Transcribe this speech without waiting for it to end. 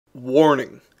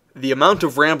Warning. The amount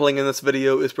of rambling in this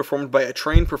video is performed by a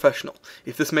trained professional.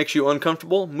 If this makes you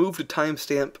uncomfortable, move to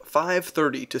timestamp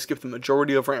 5:30 to skip the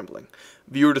majority of rambling.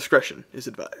 Viewer discretion is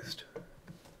advised.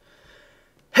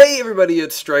 Hey everybody,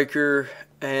 it's Striker,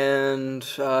 and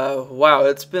wow,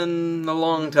 it's been a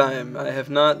long time. I have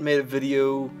not made a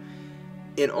video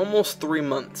in almost 3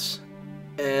 months,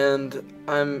 and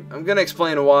I'm gonna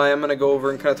explain why. I'm gonna go over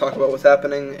and kind of talk about what's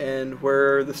happening and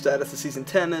where the status of Season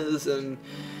 10 is, and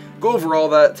go over all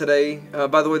that today.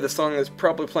 By the way, the song is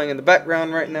probably playing in the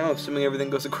background right now, assuming everything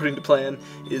goes according to plan,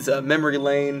 is Memory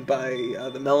Lane by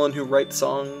the Melon Who Writes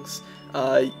Songs.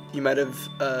 You might have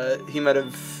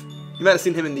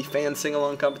seen him in the fan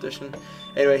sing-along competition.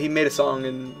 Anyway, he made a song,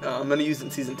 and I'm going to use it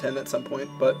in Season 10 at some point.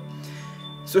 But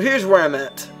so here's where I'm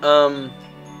at. I'm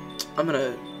going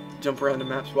to jump around to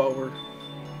maps while we're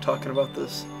talking about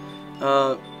this.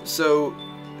 So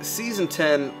Season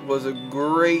 10 was a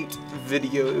great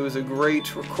video. It was a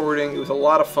great recording. It was a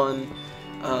lot of fun.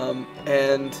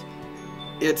 And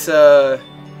there's a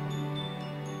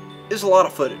lot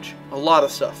of footage, a lot of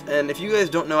stuff. And if you guys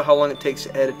don't know how long it takes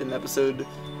to edit an episode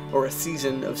or a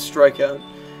season of Strikeout,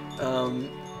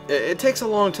 it takes a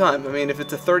long time. I mean, if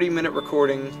it's a 30-minute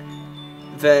recording,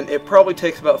 then it probably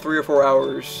takes about 3 or 4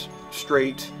 hours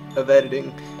straight of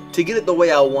editing to get it the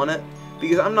way I want it,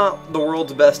 because I'm not the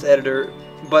world's best editor,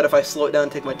 but if I slow it down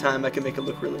and take my time, I can make it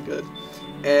look really good.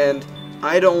 And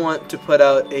I don't want to put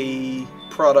out a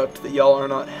product that y'all are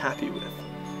not happy with,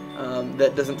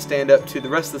 that doesn't stand up to the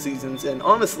rest of the seasons, and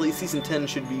honestly, Season 10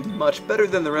 should be much better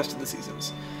than the rest of the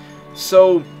seasons.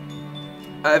 So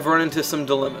I've run into some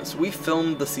dilemmas. We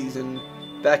filmed the season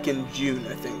back in June,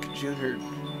 I think. June or...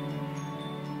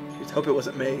 I hope it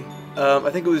wasn't May. I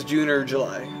think it was June or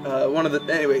July.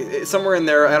 Anyway, somewhere in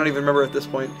there, I don't even remember at this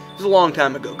point. It was a long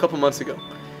time ago, a couple months ago.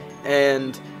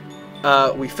 And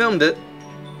we filmed it,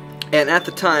 and at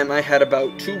the time I had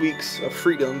about 2 weeks of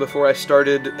freedom before I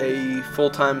started a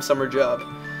full-time summer job.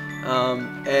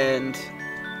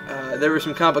 There were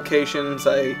some complications.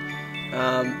 There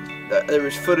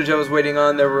was footage I was waiting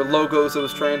on, there were logos I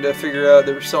was trying to figure out,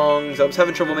 there were songs, I was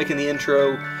having trouble making the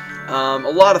intro.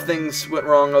 A lot of things went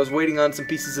wrong. I was waiting on some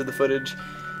pieces of the footage.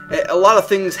 A lot of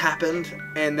things happened,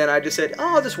 and then I just said,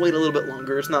 "Oh, I'll just wait a little bit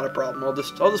longer. It's not a problem. I'll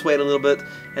just wait a little bit,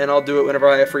 and I'll do it whenever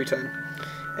I have free time."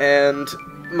 And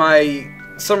my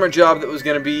summer job that was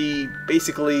going to be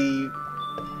basically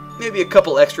maybe a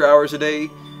couple extra hours a day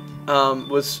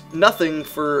was nothing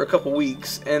for a couple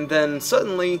weeks, and then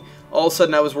suddenly, all of a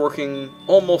sudden, I was working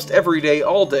almost every day,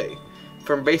 all day.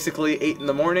 From basically 8 in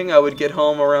the morning, I would get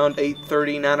home around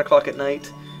 8:30, 9 o'clock at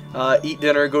night, eat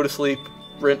dinner, go to sleep,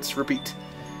 rinse, repeat.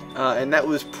 And that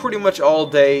was pretty much all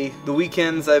day. The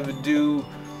weekends I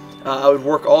would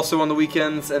work also on the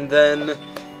weekends, and then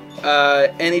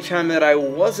anytime that I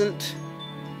wasn't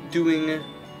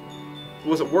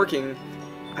working,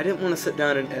 I didn't want to sit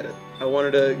down and edit. I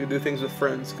wanted to do things with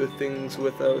friends, do things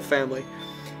with family,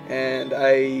 and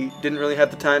I didn't really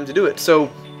have the time to do it. So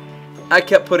I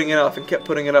kept putting it off and kept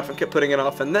putting it off and kept putting it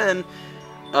off, and then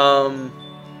the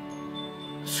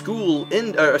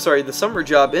summer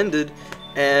job ended,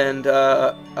 and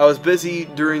I was busy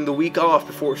during the week off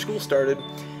before school started,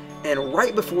 and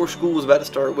right before school was about to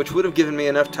start, which would have given me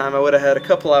enough time, I would have had a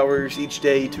couple hours each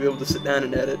day to be able to sit down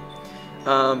and edit.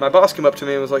 My boss came up to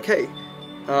me and was like, "Hey,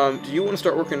 do you want to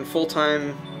start working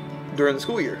full-time during the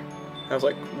school year?" I was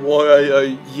like, "Well,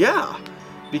 yeah,"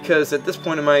 because at this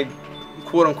point in my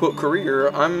quote-unquote career,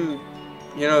 I'm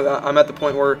at the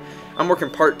point where I'm working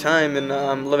part-time and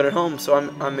I'm living at home, so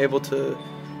I'm able to,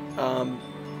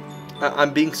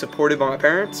 I'm being supported by my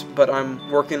parents, but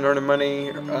I'm working, earning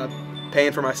money,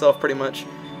 paying for myself pretty much,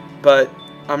 but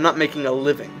I'm not making a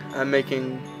living. I'm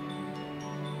making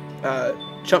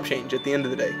chump change at the end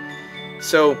of the day.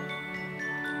 So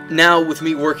now with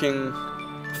me working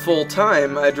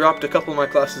full-time, I dropped a couple of my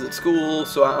classes at school,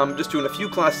 so I'm just doing a few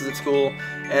classes at school,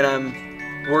 and I'm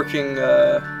working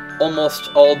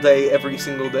almost all day, every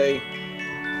single day.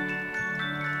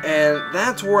 And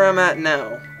that's where I'm at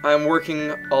now. I'm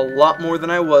working a lot more than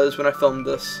I was when I filmed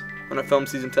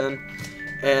Season 10,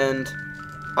 and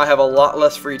I have a lot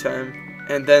less free time.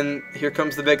 And then here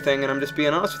comes the big thing, and I'm just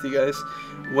being honest with you guys.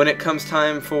 When it comes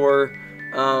time for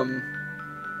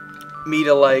me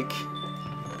to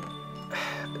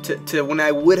when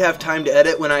I would have time to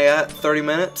edit, when I got 30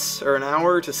 minutes or an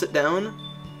hour to sit down,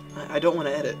 I don't want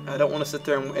to edit. I don't want to sit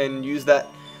there and use that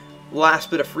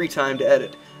last bit of free time to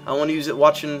edit. I want to use it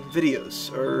watching videos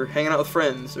or hanging out with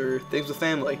friends or things with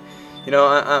family. You know,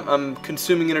 I'm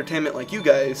consuming entertainment like you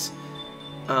guys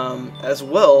as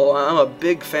well. I'm a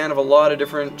big fan of a lot of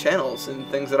different channels and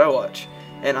things that I watch.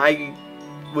 And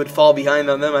would fall behind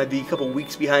on them. I'd be a couple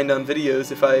weeks behind on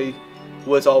videos if I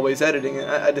was always editing.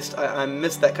 I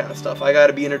miss that kind of stuff. I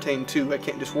gotta be entertained too. I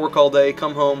can't just work all day,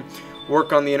 come home,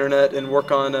 work on the internet, and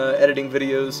work on editing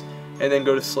videos, and then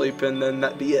go to sleep, and then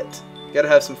that be it. You gotta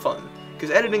have some fun. Because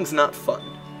editing's not fun.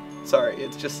 Sorry,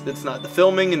 it's not. The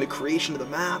filming and the creation of the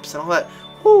maps and all that,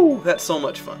 whoo, that's so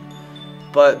much fun.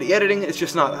 But the editing is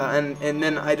just not, and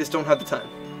then I just don't have the time.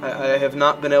 I have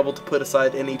not been able to put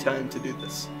aside any time to do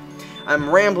this. I'm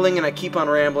rambling and I keep on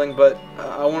rambling, but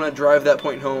I want to drive that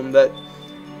point home that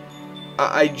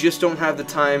I just don't have the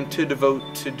time to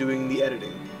devote to doing the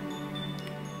editing.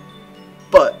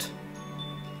 But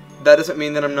that doesn't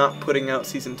mean that I'm not putting out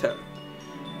Season 10.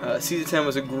 Season 10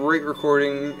 was a great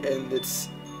recording, and it's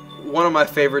one of my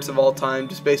favorites of all time,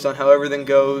 just based on how everything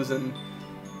goes, and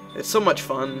it's so much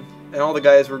fun, and all the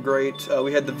guys were great.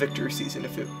 We had the Victor season,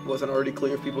 if it wasn't already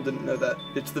clear, if people didn't know that.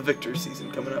 It's the Victor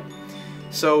season coming up.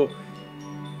 So,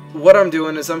 what I'm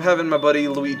doing is I'm having my buddy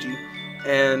Luigi,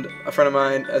 and a friend of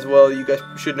mine as well, you guys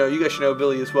should know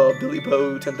Billy as well, Billy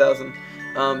Bow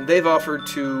 10,000. They've offered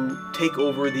to take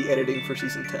over the editing for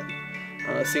Season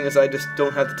 10. Seeing as I just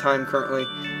don't have the time currently,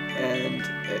 and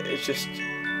it's just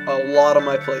a lot on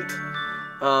my plate.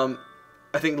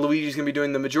 I think Luigi's going to be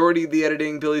doing the majority of the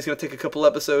editing, Billy's going to take a couple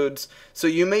episodes, so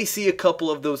you may see a couple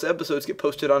of those episodes get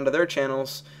posted onto their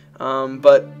channels,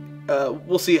 but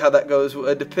we'll see how that goes,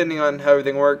 depending on how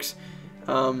everything works.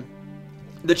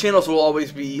 The channels will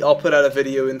always be, I'll put out a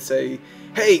video and say,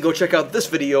 hey, go check out this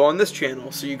video on this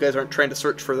channel, so you guys aren't trying to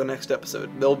search for the next episode.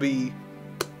 It'll be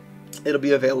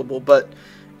available, but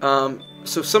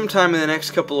so sometime in the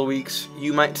next couple of weeks,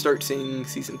 you might start seeing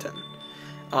Season 10.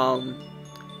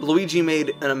 Luigi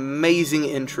made an amazing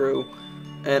intro,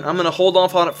 and I'm going to hold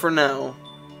off on it for now,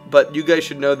 but you guys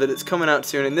should know that it's coming out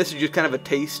soon, and this is just kind of a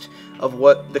taste of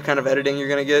what the kind of editing you're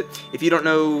going to get. If you don't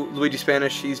know Luigi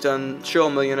Spanish, he's done Show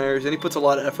 'em Millionaires, and he puts a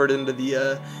lot of effort into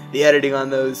the editing on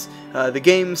those. The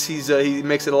games, he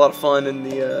makes it a lot of fun, and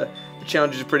the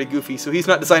challenges are pretty goofy, so he's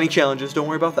not designing challenges, don't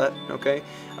worry about that, okay?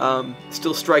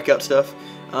 Still strikeout stuff,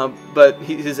 but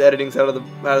his editing's out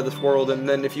of this world. And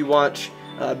then if you watch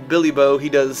Billy Bow, he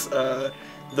does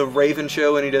The Raven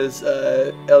Show, and he does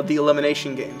the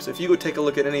Elimination Game. So if you go take a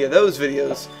look at any of those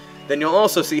videos, then you'll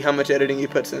also see how much editing he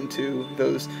puts into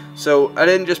those. So I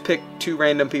didn't just pick two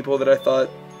random people that I thought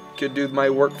could do my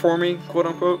work for me, quote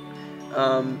unquote.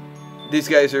 These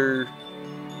guys are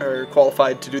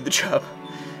qualified to do the job,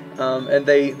 and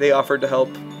they offered to help,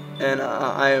 and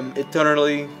I am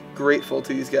eternally grateful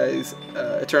to these guys.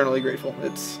 Eternally grateful.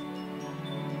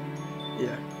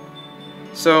 Yeah.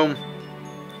 So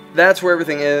that's where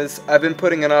everything is. I've been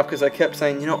putting it off because I kept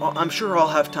saying, you know, I'm sure I'll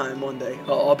have time one day.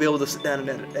 I'll be able to sit down and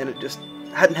edit, and it just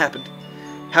hadn't happened.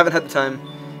 Haven't had the time.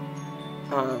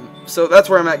 So that's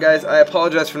where I'm at, guys. I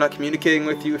apologize for not communicating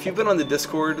with you. If you've been on the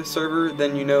Discord server,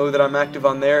 then you know that I'm active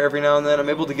on there every now and then. I'm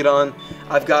able to get on.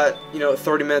 I've got,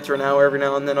 30 minutes or an hour every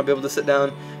now and then. I'll be able to sit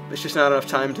down. It's just not enough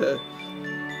time to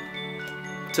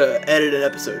edit an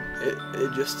episode.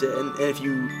 It just, and if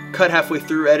you cut halfway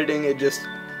through editing,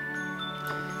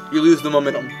 you lose the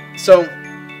momentum. So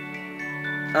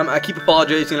I keep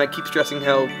apologizing, I keep stressing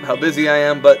how busy I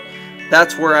am, but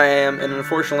that's where I am, and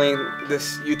unfortunately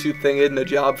this YouTube thing isn't a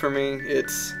job for me.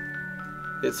 It's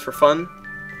for fun,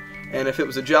 and if it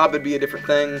was a job, it'd be a different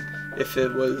thing.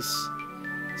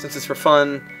 Since it's for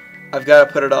fun, I've got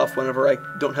to put it off whenever I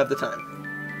don't have the time.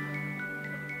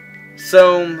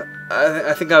 So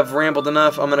I think I've rambled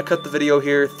enough. I'm going to cut the video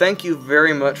here. Thank you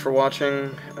very much for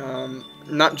watching.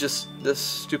 Not just this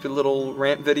stupid little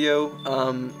rant video,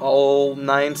 all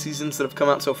 9 seasons that have come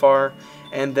out so far,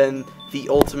 and then the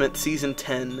ultimate Season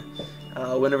 10.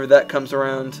 Whenever that comes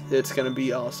around, it's going to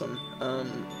be awesome.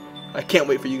 I can't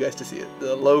wait for you guys to see it.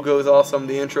 The logo is awesome,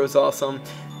 the intro is awesome,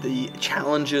 the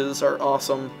challenges are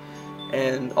awesome,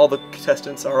 and all the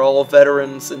contestants are all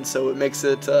veterans, and so it makes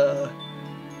it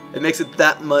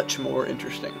that much more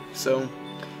interesting. So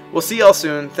we'll see y'all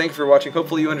soon. Thank you for watching.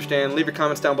 Hopefully you understand. Leave your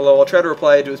comments down below. I'll try to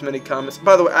reply to as many comments.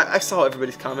 By the way, I saw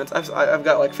everybody's comments. I've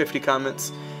got like 50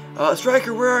 comments.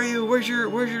 Striker, where are you? Where's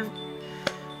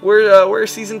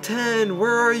Season 10?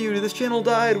 Where are you? This channel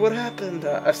died. What happened?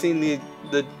 I've seen the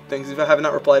things. If I have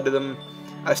not replied to them,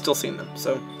 I've still seen them.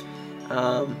 So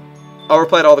I'll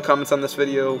reply to all the comments on this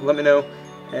video. Let me know,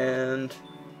 and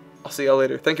I'll see y'all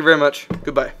later. Thank you very much.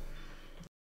 Goodbye.